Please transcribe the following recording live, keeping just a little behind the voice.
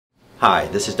Hi,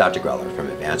 this is Dr. Greller from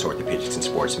Advanced Orthopedics and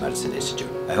Sports Medicine Institute.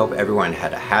 I hope everyone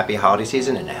had a happy holiday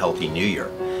season and a healthy new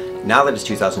year. Now that it's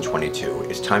 2022,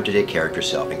 it's time to take care of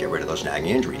yourself and get rid of those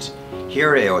nagging injuries.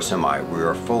 Here at AOSMI, we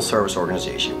are a full-service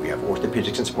organization. We have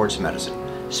orthopedics and sports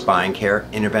medicine, spine care,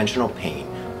 interventional pain,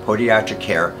 podiatric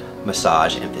care,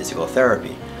 massage, and physical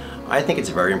therapy. I think it's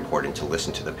very important to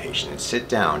listen to the patient and sit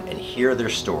down and hear their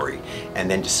story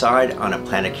and then decide on a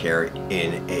plan of care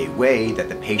in a way that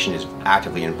the patient is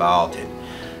actively involved in.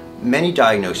 Many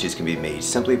diagnoses can be made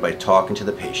simply by talking to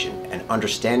the patient and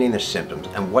understanding their symptoms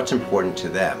and what's important to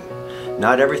them.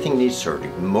 Not everything needs surgery.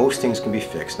 Most things can be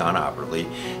fixed non-operatively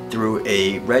through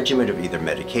a regimen of either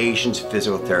medications,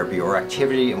 physical therapy, or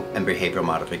activity and behavioral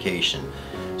modification.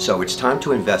 So it's time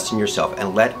to invest in yourself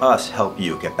and let us help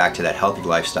you get back to that healthy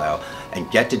lifestyle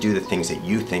and get to do the things that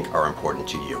you think are important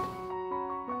to you.